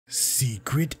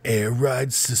secret air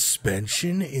ride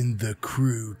suspension in the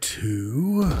crew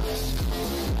too?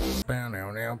 Bow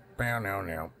now now, bow now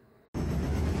now.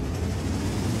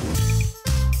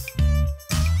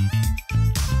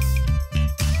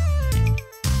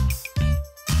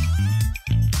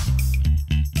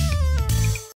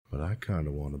 But I kind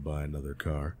of want to buy another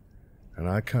car, and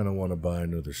I kind of want to buy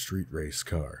another street race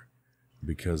car,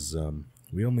 because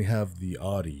we only have the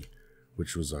Audi,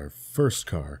 which was our first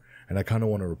car, and I kind of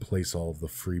want to replace all of the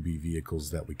freebie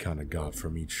vehicles that we kind of got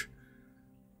from each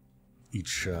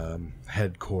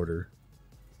headquarter.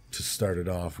 To start it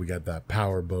off, we got that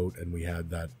power boat, and we had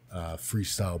that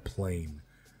freestyle plane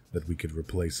that we could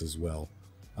replace as well.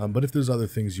 But if there's other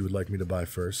things you would like me to buy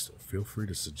first, feel free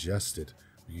to suggest it.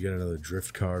 We could get another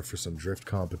drift car for some drift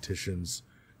competitions,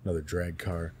 another drag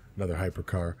car, another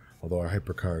hypercar, although our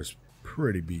hypercar is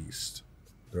pretty beast.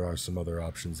 There are some other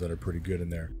options that are pretty good in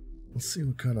there. Let's see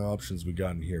what kind of options we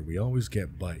got in here. We always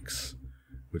get bikes,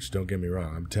 which, don't get me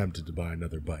wrong, I'm tempted to buy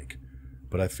another bike.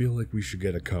 But I feel like we should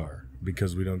get a car,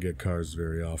 because we don't get cars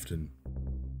very often.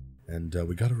 And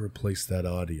we gotta replace that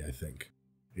Audi, I think.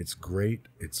 It's great,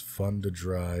 it's fun to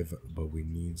drive, but we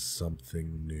need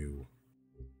something new.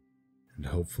 And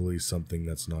hopefully something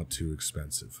that's not too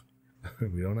expensive.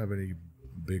 We don't have any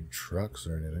big trucks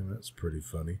or anything, that's pretty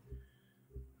funny.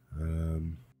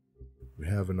 We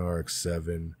have an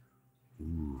RX-7.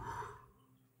 Ooh.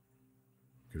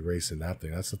 Could race in that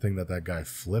thing. That's the thing that guy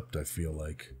flipped, I feel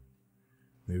like.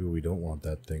 Maybe we don't want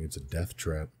that thing. It's a death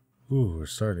trap. Ooh, we're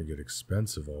starting to get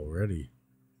expensive already.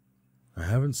 I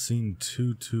haven't seen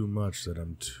too much that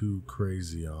I'm too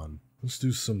crazy on. Let's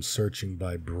do some searching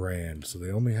by brand. So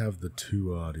they only have the 2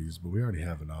 Audis, but we already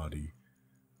have an Audi.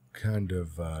 What kind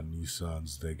of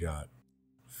Nissans they got?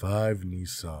 5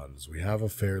 Nissans. We have a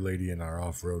Fairlady in our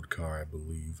off-road car, I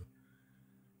believe.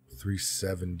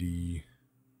 370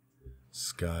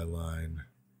 Skyline,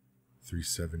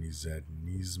 370Z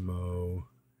Nismo,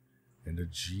 and a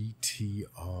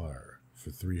GTR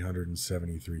for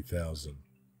 $373,000.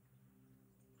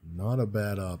 Not a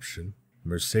bad option.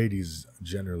 Mercedes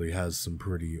generally has some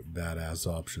pretty badass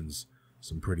options,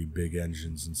 some pretty big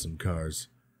engines in some cars.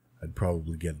 I'd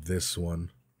probably get this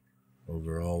one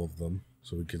over all of them.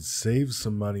 So we could save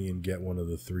some money and get one of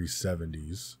the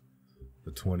 370s,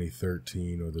 the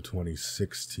 2013 or the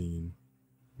 2016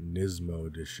 Nismo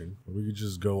edition. Or we could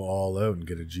just go all out and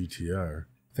get a GTR.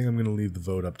 I think I'm going to leave the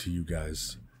vote up to you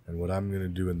guys. And what I'm going to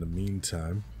do in the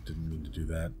meantime, didn't mean to do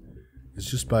that, is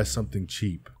just buy something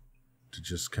cheap to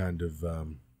just kind of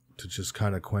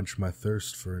quench my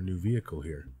thirst for a new vehicle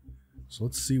here. So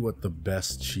let's see what the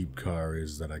best cheap car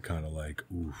is that I kind of like.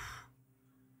 Oof.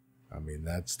 I mean,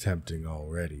 that's tempting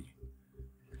already.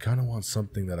 I kind of want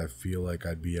something that I feel like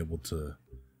I'd be able to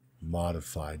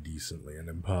modify decently. An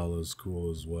Impala's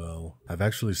cool as well. I've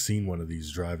actually seen one of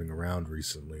these driving around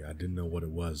recently. I didn't know what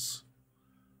it was.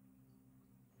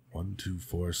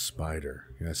 124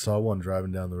 Spider. Yeah, I saw one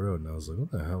driving down the road and I was like,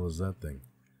 what the hell is that thing?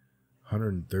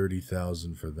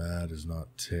 130,000 for that is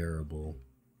not terrible.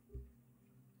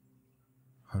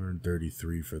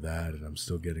 133 for that, and I'm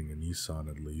still getting a Nissan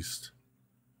at least.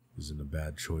 Isn't a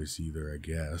bad choice either, I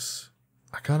guess.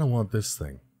 I kind of want this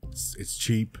thing. It's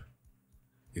cheap.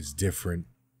 It's different.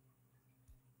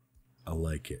 I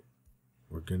like it.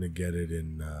 We're gonna get it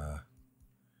in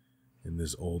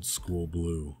this old school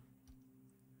blue.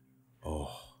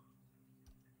 Oh.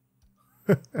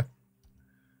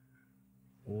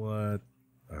 What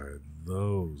are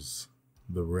those?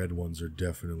 The red ones are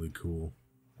definitely cool.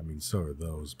 I mean, so are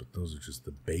those, but those are just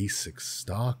the basic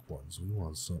stock ones. We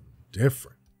want something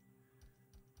different.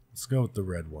 Let's go with the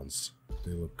red ones.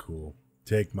 They look cool.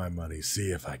 Take my money,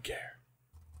 see if I care.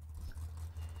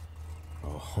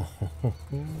 Oh,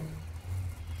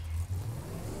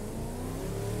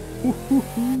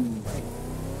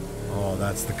 oh,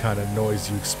 that's the kind of noise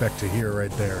you expect to hear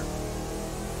right there.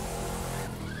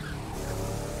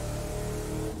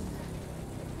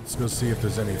 Let's go see if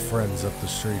there's any friends up the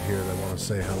street here that want to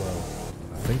say hello.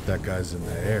 I think that guy's in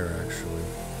the air, actually.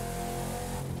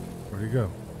 Where'd he go?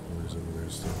 Oh, he's over there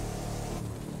still.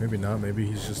 Maybe not. Maybe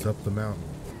he's just up the mountain.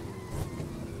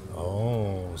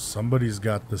 Oh, somebody's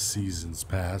got the seasons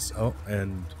pass. Oh,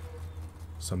 and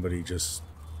somebody just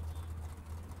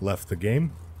left the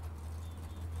game.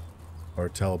 Or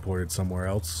teleported somewhere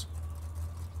else.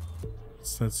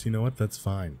 So that's, you know what? That's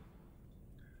fine.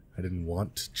 I didn't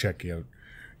want to check out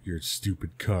your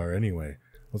stupid car anyway.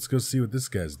 Let's go see what this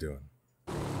guy's doing.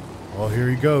 Oh, here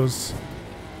he goes.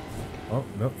 Oh,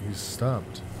 no, he's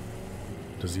stopped.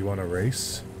 Does he want to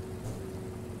race?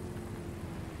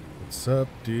 What's up,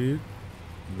 dude?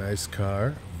 Nice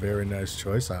car. very nice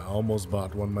choice. I almost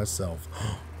bought one myself.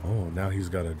 Oh, now he's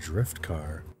got a drift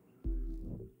car.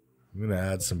 I'm going to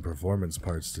add some performance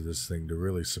parts to this thing to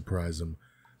really surprise him.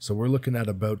 So we're looking at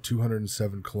about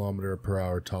 207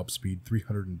 km/h top speed,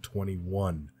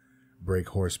 321 brake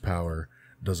horsepower.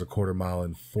 Does a quarter mile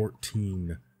in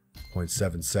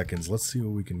 14.7 seconds. Let's see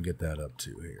what we can get that up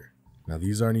to here. Now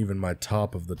these aren't even my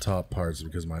top of the top parts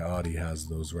because my Audi has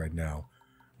those right now.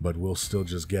 But we'll still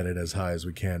just get it as high as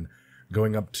we can.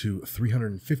 Going up to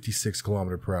 356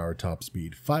 km/h top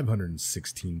speed,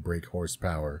 516 brake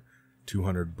horsepower,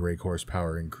 200 brake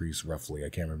horsepower increase roughly. I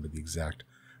can't remember the exact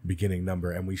beginning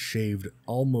number. And we shaved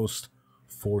almost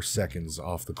 4 seconds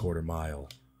off the quarter mile.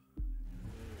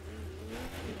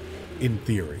 In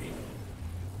theory.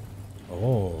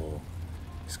 Oh,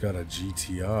 he's got a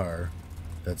GTR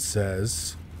that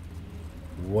says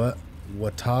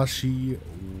Watashi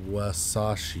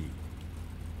Wasashi.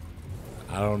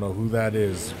 I don't know who that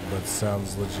is, but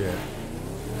sounds legit.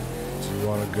 Do you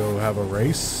want to go have a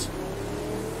race?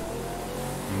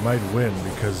 You might win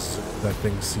because that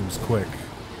thing seems quick.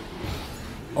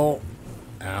 Oh,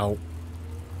 ow.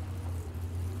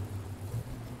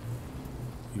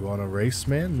 You want to race,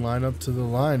 man? Line up to the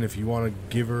line if you want to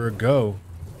give her a go.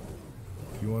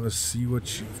 If you want to see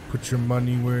what you put your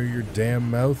money where your damn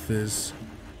mouth is.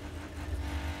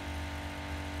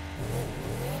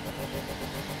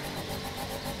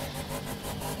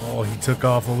 Oh, he took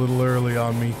off a little early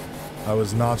on me. I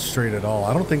was not straight at all.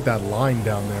 I don't think that line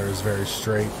down there is very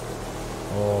straight.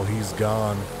 Oh, he's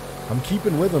gone. I'm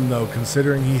keeping with him, though,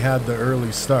 considering he had the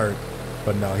early start.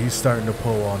 But no, he's starting to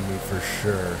pull on me for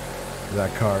sure.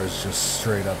 That car is just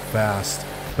straight up fast.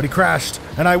 But he crashed,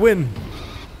 and I win!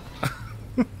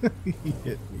 He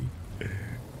hit me.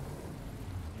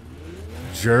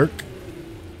 Jerk.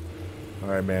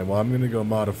 Alright, man. Well, I'm going to go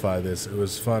modify this. It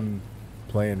was fun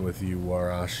playing with you,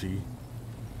 Warashi.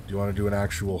 Do you want to do an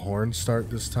actual horn start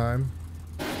this time?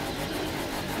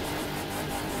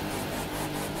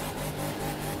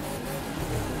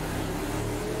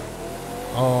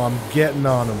 Oh, I'm getting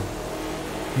on him.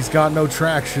 He's got no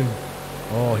traction.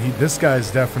 Oh, this guy's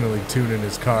definitely tuning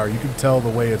his car. You can tell the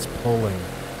way it's pulling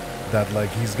that, like,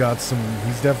 he's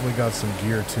definitely got some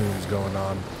gear tunes going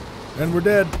on. And we're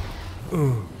dead.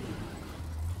 Ugh.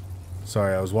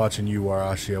 Sorry, I was watching you,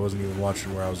 Warashi. I wasn't even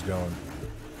watching where I was going.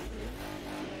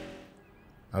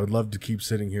 I would love to keep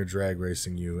sitting here drag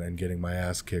racing you and getting my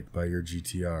ass kicked by your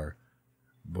GTR.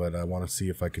 But I want to see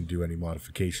if I can do any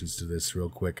modifications to this real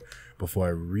quick before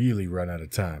I really run out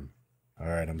of time.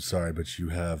 Alright, I'm sorry, but you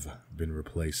have been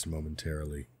replaced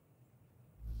momentarily.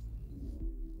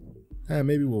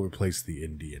 Maybe we'll replace the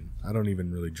Indian. I don't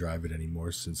even really drive it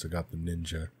anymore since I got the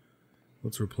Ninja.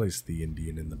 Let's replace the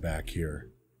Indian in the back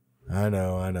here. I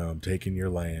know, I'm taking your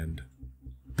land.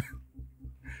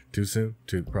 Too soon?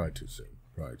 Probably too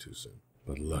soon.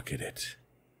 But look at it.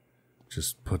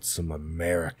 Just put some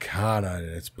Americana in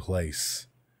its place.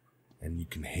 And you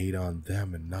can hate on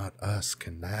them and not us,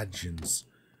 Canadians.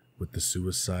 With the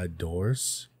suicide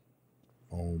doors?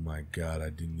 Oh my god,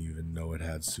 I didn't even know it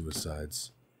had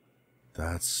suicides.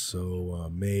 That's so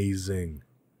amazing.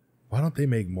 Why don't they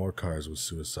make more cars with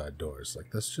suicide doors?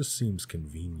 Like, this just seems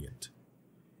convenient.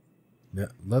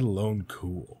 Let alone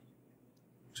cool.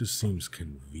 Just seems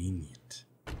convenient.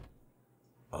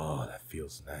 Oh, that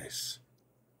feels nice.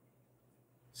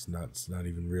 It's not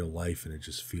even real life and it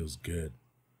just feels good.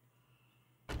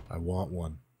 I want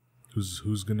one.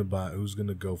 Who's gonna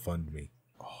go fund me?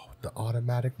 Oh, the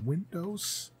automatic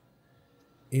windows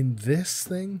in this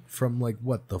thing from like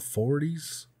what, the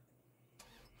 40s?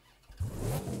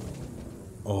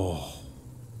 Oh,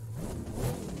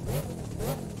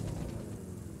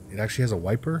 it actually has a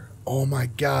wiper. Oh my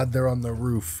god, they're on the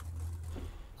roof.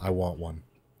 I want one.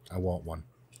 I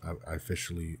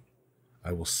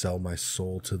will sell my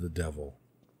soul to the devil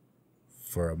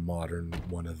for a modern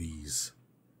one of these.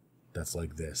 That's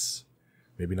like this.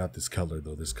 Maybe not this color,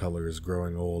 though. This color is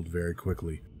growing old very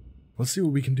quickly. Let's see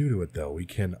what we can do to it, though. We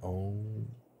can... Oh,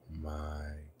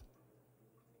 my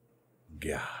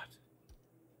God.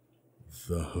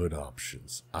 The hood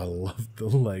options. I love the,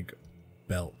 like,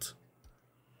 belt.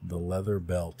 The leather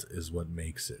belt is what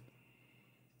makes it.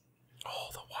 Oh,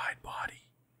 the wide body.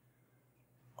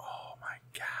 Oh, my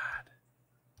God.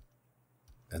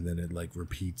 And then it, like,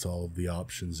 repeats all of the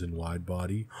options in wide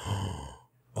body.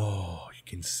 Oh, you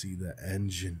can see the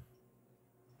engine.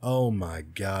 Oh my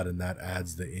god, and that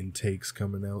adds the intakes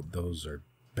coming out. Those are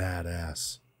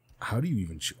badass. How do you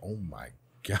even oh my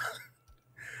god.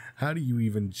 How do you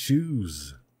even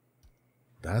choose?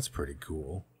 That's pretty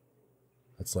cool.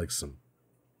 That's like some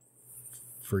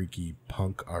freaky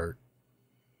punk art.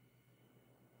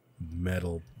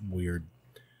 metal weird.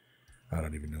 I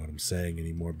don't even know what I'm saying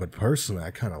anymore. But personally,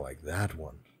 I kind of like that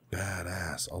one.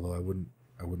 Badass. Although I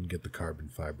wouldn't get the carbon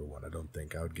fiber one. I don't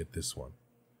think. I would get this one.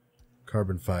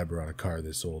 Carbon fiber on a car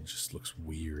this old just looks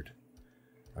weird.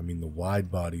 I mean, the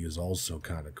wide body is also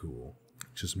kind of cool.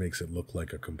 It just makes it look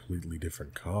like a completely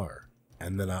different car.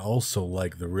 And then I also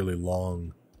like the really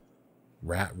long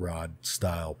rat rod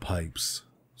style pipes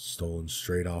stolen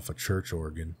straight off a church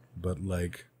organ. But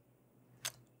like,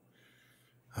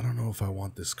 I don't know if I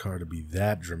want this car to be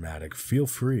that dramatic. Feel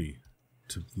free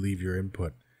to leave your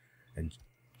input and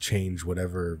change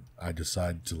whatever I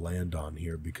decide to land on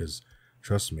here, because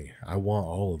trust me, I want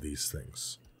all of these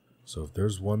things. So if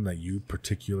there's one that you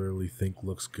particularly think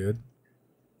looks good,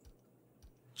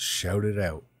 shout it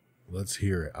out. Let's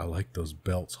hear it. I like those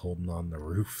belts holding on the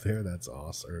roof there. That's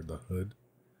awesome. Or the hood,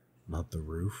 not the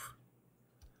roof.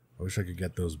 I wish I could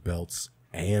get those belts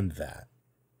and that.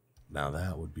 Now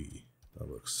that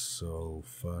looks so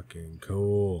fucking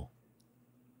cool.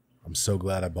 I'm so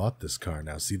glad I bought this car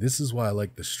now. See, this is why I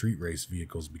like the street race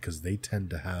vehicles, because they tend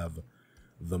to have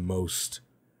the most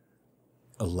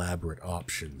elaborate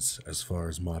options as far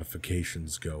as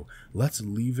modifications go. Let's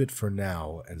leave it for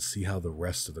now and see how the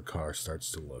rest of the car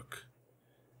starts to look.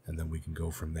 And then we can go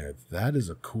from there. That is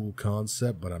a cool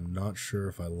concept, but I'm not sure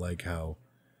if I like how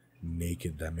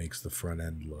naked that makes the front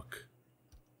end look.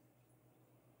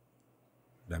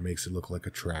 That makes it look like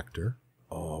a tractor.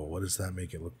 Oh, what does that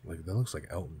make it look like? That looks like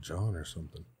Elton John or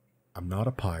something. I'm not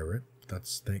a pirate.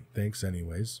 That's thanks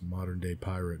anyways. Modern day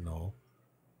pirate and all.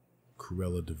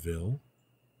 Cruella de Vil.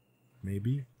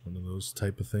 Maybe one of those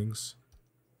type of things.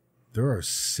 There are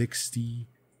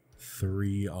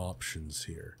 63 options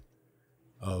here.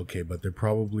 Okay, but they're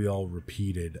probably all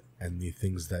repeated, and the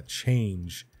things that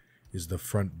change is the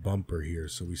front bumper here.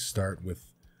 So we start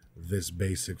with this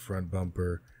basic front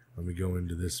bumper, and we go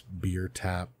into this beer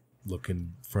tap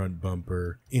looking front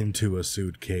bumper, into a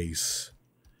suitcase,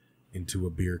 into a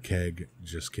beer keg.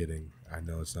 Just kidding. I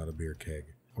know it's not a beer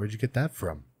keg. Where'd you get that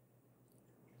from?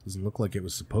 Doesn't look like it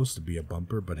was supposed to be a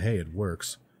bumper, but hey, it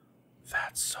works.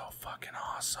 That's so fucking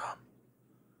awesome.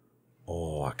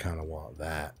 Oh, I kind of want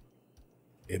that.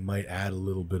 It might add a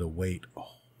little bit of weight.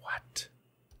 Oh, what?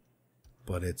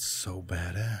 But it's so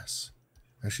badass.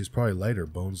 Actually, it's probably lighter.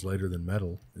 Bone's lighter than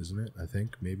metal, isn't it? I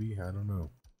think, maybe? I don't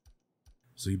know.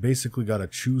 So you basically got to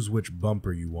choose which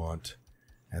bumper you want,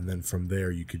 and then from there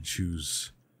you could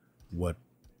choose what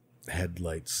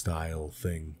headlight style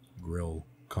thing, grill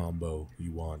combo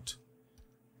you want.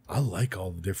 I like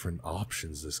all the different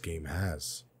options this game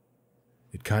has.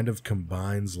 It kind of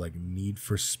combines like Need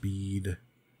for Speed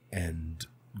and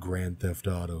Grand Theft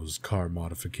Auto's car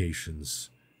modifications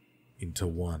into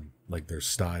one. Like their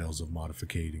styles of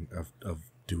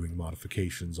doing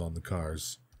modifications on the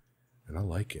cars. And I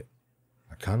like it.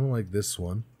 I kind of like this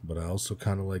one, but I also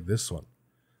kind of like this one.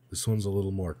 This one's a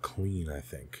little more clean, I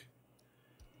think.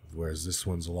 Whereas this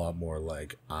one's a lot more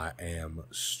like, I am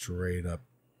straight up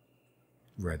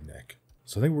redneck.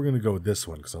 So I think we're going to go with this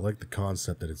one, because I like the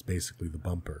concept that it's basically the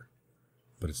bumper.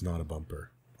 But it's not a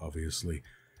bumper, obviously.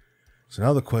 So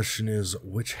now the question is,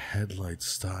 which headlight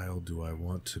style do I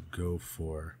want to go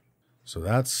for? So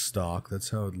that's stock.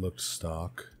 That's how it looked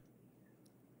stock.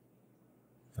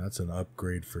 That's an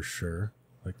upgrade for sure.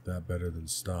 Like that better than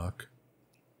stock.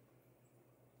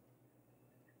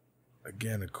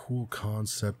 Again, a cool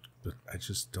concept, but I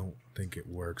just don't think it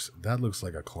works. That looks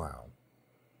like a clown.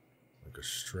 Like a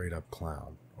straight up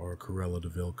clown. Or a Cruella de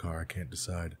Vil car, I can't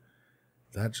decide.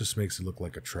 That just makes it look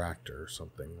like a tractor or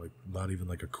something. Like, not even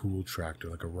like a cool tractor,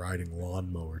 like a riding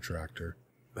lawnmower tractor.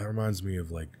 That reminds me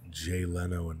of like Jay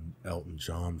Leno and Elton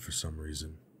John for some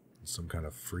reason. Some kind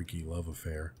of freaky love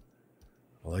affair.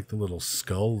 I like the little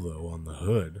skull though on the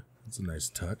hood. That's a nice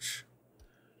touch.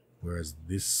 Whereas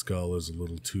this skull is a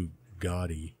little too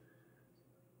gaudy.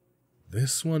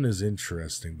 This one is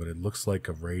interesting, but it looks like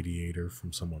a radiator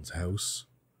from someone's house.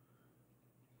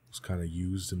 It was kind of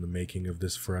used in the making of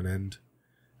this front end.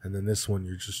 And then this one,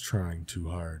 you're just trying too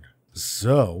hard.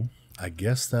 So, I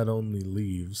guess that only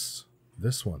leaves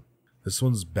this one. This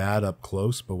one's bad up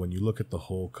close, but when you look at the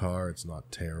whole car, it's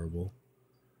not terrible.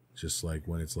 Just like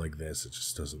when it's like this, it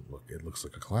just doesn't look, it looks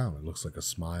like a clown. It looks like a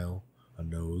smile, a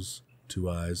nose, two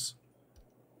eyes.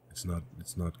 It's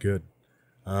not good.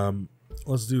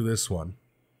 Let's do this one.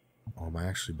 Oh, am I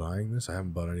actually buying this? I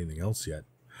haven't bought anything else yet.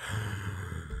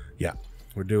 Yeah,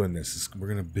 we're doing this. We're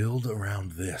going to build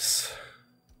around this.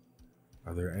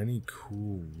 Are there any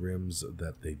cool rims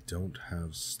that they don't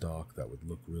have stock that would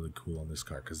look really cool on this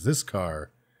car? Because this car,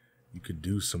 you could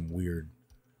do some weird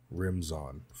rims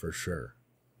on, for sure.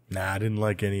 Nah, I didn't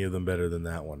like any of them better than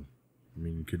that one. I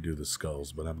mean, you could do the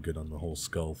skulls, but I'm good on the whole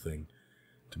skull thing.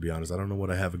 To be honest, I don't know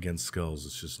what I have against skulls.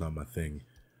 It's just not my thing.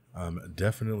 I'm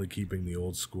definitely keeping the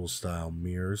old school style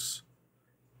mirrors.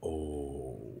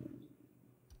 Oh.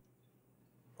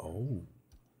 Oh.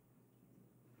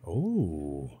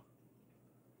 Oh.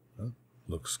 That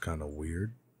looks kind of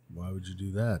weird. Why would you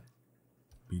do that?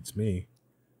 Beats me.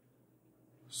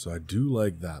 So I do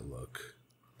like that look.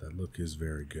 That look is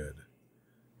very good.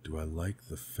 Do I like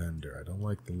the fender? I don't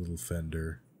like the little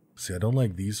fender. See, I don't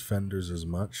like these fenders as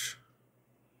much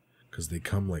because they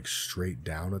come like straight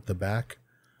down at the back.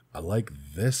 I like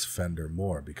this fender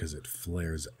more because it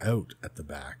flares out at the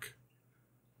back.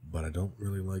 But I don't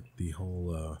really like the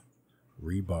whole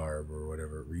rebarb or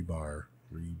whatever,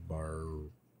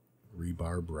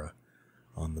 rebarbra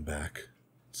on the back.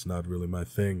 It's not really my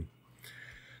thing.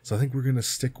 So I think we're going to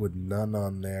stick with none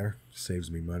on there. Saves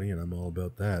me money and I'm all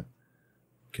about that.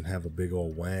 Can have a big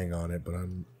old wang on it, but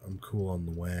I'm cool on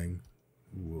the wang.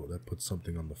 Ooh, that puts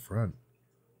something on the front.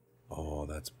 Oh,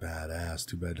 that's badass.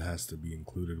 Too bad it has to be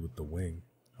included with the wing.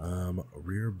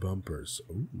 Rear bumpers.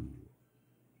 Ooh.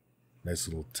 Nice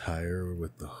little tire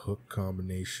with the hook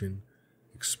combination.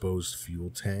 Exposed fuel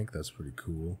tank. That's pretty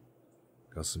cool.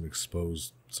 Got some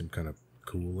exposed, some kind of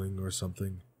cooling or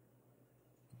something.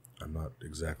 I'm not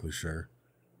exactly sure.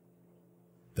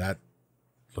 That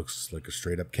looks like a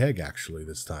straight up keg actually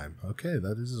this time. Okay,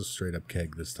 that is a straight up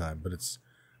keg this time, but it's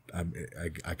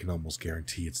I can almost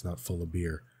guarantee it's not full of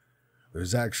beer.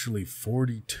 There's actually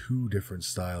 42 different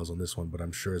styles on this one, but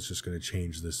I'm sure it's just going to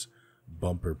change this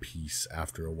bumper piece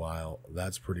after a while.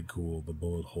 That's pretty cool. The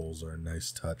bullet holes are a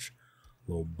nice touch.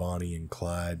 Little Bonnie and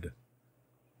Clyde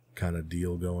kind of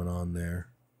deal going on there.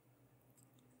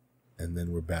 And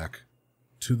then we're back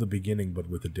to the beginning, but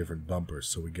with a different bumper.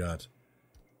 So we got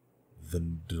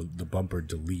the bumper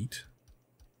delete.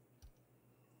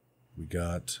 We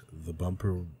got the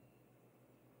bumper.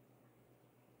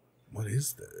 What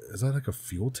is that? Is that like a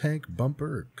fuel tank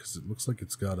bumper? Because it looks like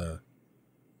it's got a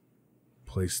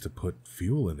place to put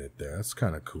fuel in it there. That's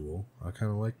kind of cool. I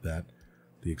kind of like that.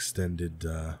 The extended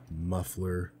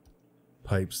muffler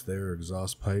pipes there,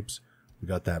 exhaust pipes. We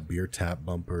got that beer tap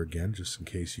bumper again, just in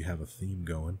case you have a theme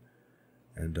going.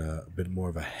 And a bit more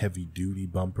of a heavy-duty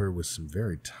bumper with some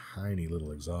very tiny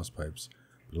little exhaust pipes.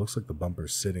 It looks like the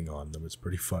bumper's sitting on them. It's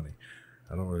pretty funny.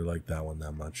 I don't really like that one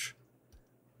that much.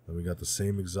 Then we got the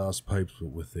same exhaust pipes, but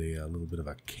with a little bit of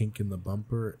a kink in the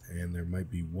bumper. And there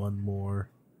might be one more.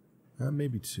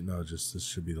 Maybe two. No, just this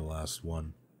should be the last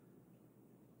one.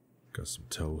 Got some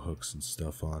tow hooks and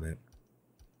stuff on it.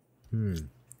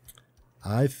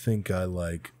 I think I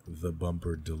like the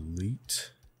bumper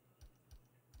delete.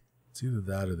 It's either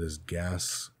that or this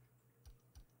gas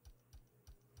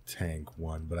tank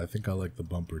one, but I think I like the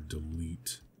bumper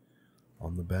delete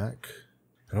on the back.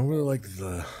 I don't really like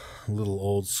the little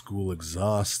old school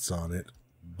exhausts on it,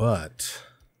 but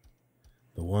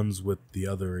the ones with the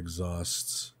other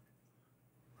exhausts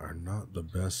are not the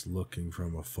best looking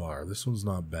from afar. This one's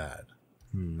not bad.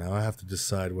 Now I have to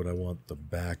decide what I want the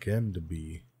back end to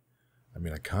be. I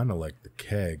mean, I kind of like the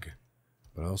keg,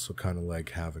 but I also kind of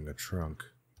like having a trunk.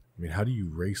 I mean, how do you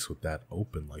race with that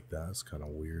open like that? That's kind of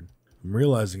weird. I'm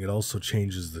realizing it also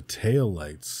changes the tail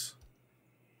lights.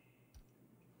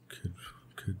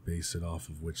 Could base it off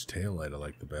of which tail light I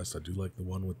like the best. I do like the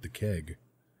one with the keg.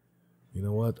 You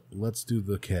know what? Let's do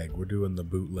the keg. We're doing the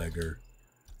bootlegger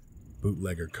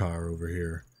car over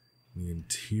here. The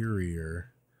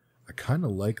interior, I kind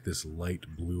of like this light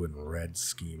blue and red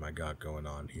scheme I got going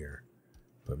on here,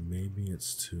 but maybe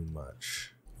it's too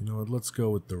much. You know what? Let's go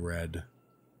with the red.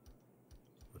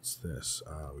 What's this?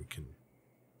 We can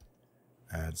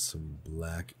add some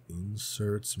black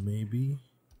inserts maybe,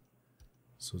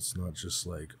 so it's not just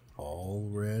like all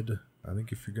red. I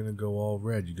think if you're gonna go all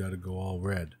red, you gotta go all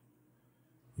red.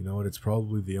 You know what? It's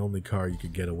probably the only car you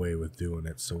could get away with doing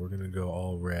it, so we're gonna go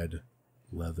all red.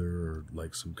 Leather or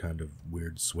like some kind of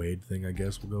weird suede thing, I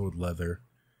guess. We'll go with leather.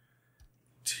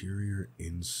 Interior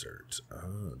insert.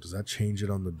 Does that change it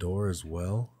on the door as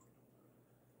well?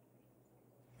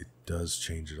 It does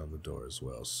change it on the door as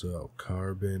well. So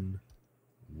carbon,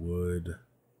 wood,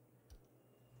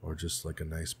 or just like a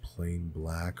nice plain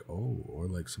black. Oh, or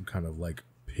like some kind of like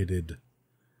pitted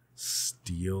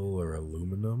steel or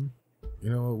aluminum. You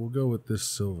know what? We'll go with this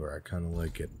silver. I kind of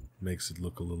like it. Makes it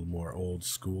look a little more old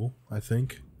school, I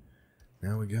think.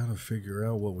 Now we gotta figure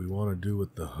out what we want to do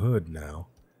with the hood now.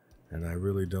 And I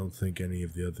really don't think any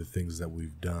of the other things that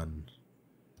we've done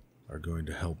are going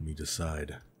to help me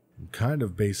decide. I'm kind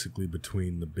of basically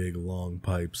between the big long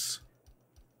pipes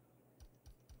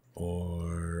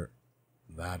or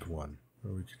that one.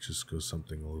 Or we could just go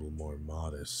something a little more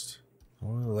modest.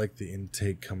 Oh, I like the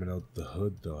intake coming out the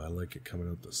hood, though. I like it coming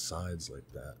out the sides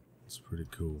like that. It's pretty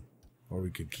cool. Or we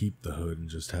could keep the hood and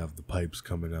just have the pipes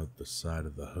coming out the side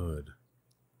of the hood.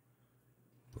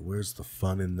 But where's the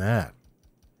fun in that?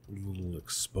 A little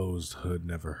exposed hood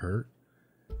never hurt.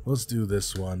 Let's do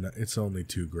this one. It's only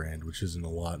 $2,000, which isn't a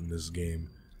lot in this game.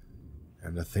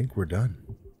 And I think we're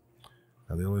done.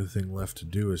 Now the only thing left to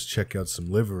do is check out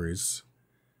some liveries.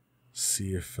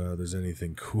 See if there's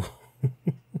anything cool.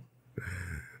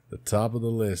 The top of the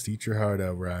list. Eat your heart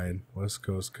out, Ryan. West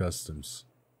Coast Customs.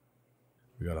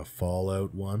 We got a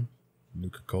Fallout one.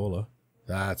 Nuka-Cola.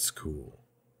 That's cool.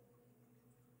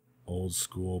 Old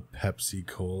school Pepsi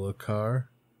Cola car.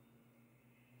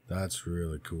 That's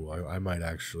really cool. I might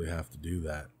actually have to do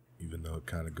that, even though it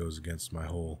kind of goes against my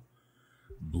whole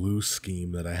blue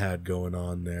scheme that I had going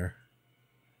on there.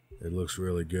 It looks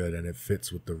really good, and it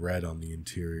fits with the red on the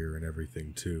interior and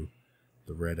everything, too.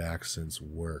 The red accents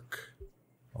work.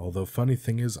 Although, funny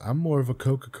thing is, I'm more of a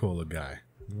Coca-Cola guy.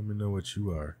 Let me know what you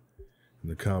are in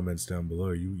the comments down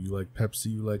below. You like Pepsi?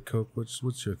 You like Coke?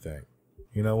 What's your thing?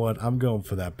 You know what? I'm going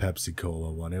for that Pepsi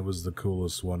Cola one. It was the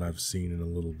coolest one I've seen in a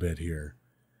little bit here.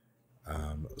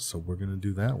 So we're going to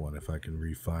do that one if I can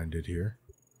re-find it here.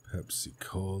 Pepsi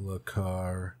Cola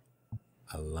car.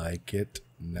 I like it.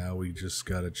 Now we just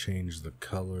got to change the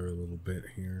color a little bit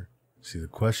here. See, the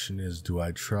question is, do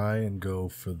I try and go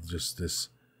for just this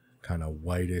kind of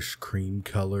whitish cream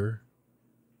color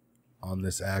on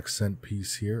this accent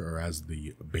piece here, or as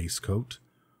the base coat,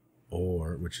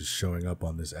 or which is showing up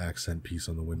on this accent piece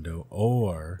on the window,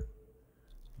 or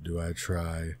do I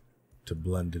try to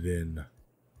blend it in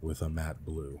with a matte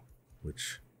blue,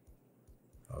 which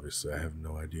obviously I have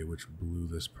no idea which blue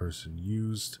this person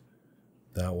used.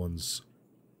 That one's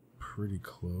pretty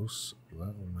close.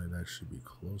 That one might actually be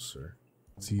closer.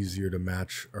 It's easier to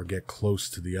match or get close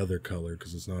to the other color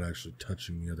because it's not actually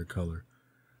touching the other color.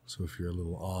 So if you're a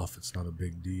little off, it's not a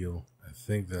big deal. I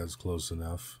think that's close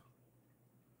enough.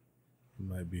 It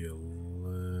might be a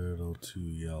little too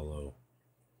yellow.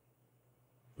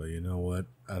 But you know what?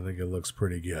 I think it looks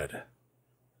pretty good.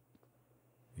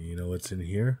 And you know what's in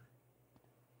here?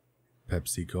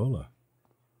 Pepsi Cola.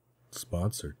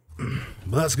 Sponsored.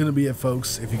 But that's going to be it,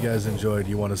 folks. If you guys enjoyed,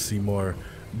 you want to see more,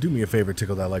 do me a favor,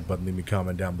 tickle that like button, leave me a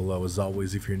comment down below. As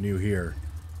always, if you're new here,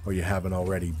 or you haven't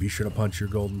already, be sure to punch your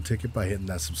golden ticket by hitting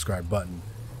that subscribe button.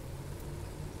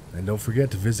 And don't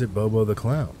forget to visit Bobo the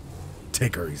Clown.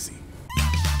 Take her easy.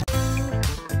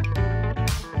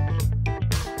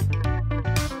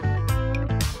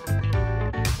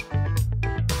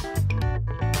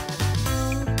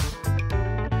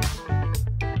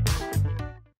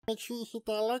 Make sure you hit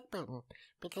that like button,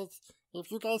 because if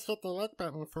you guys hit the like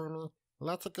button for me,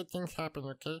 lots of good things happen,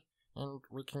 okay? And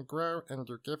we can grow and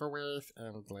do giveaways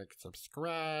and like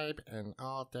subscribe and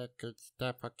all that good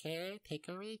stuff, okay? Take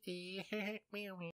her easy.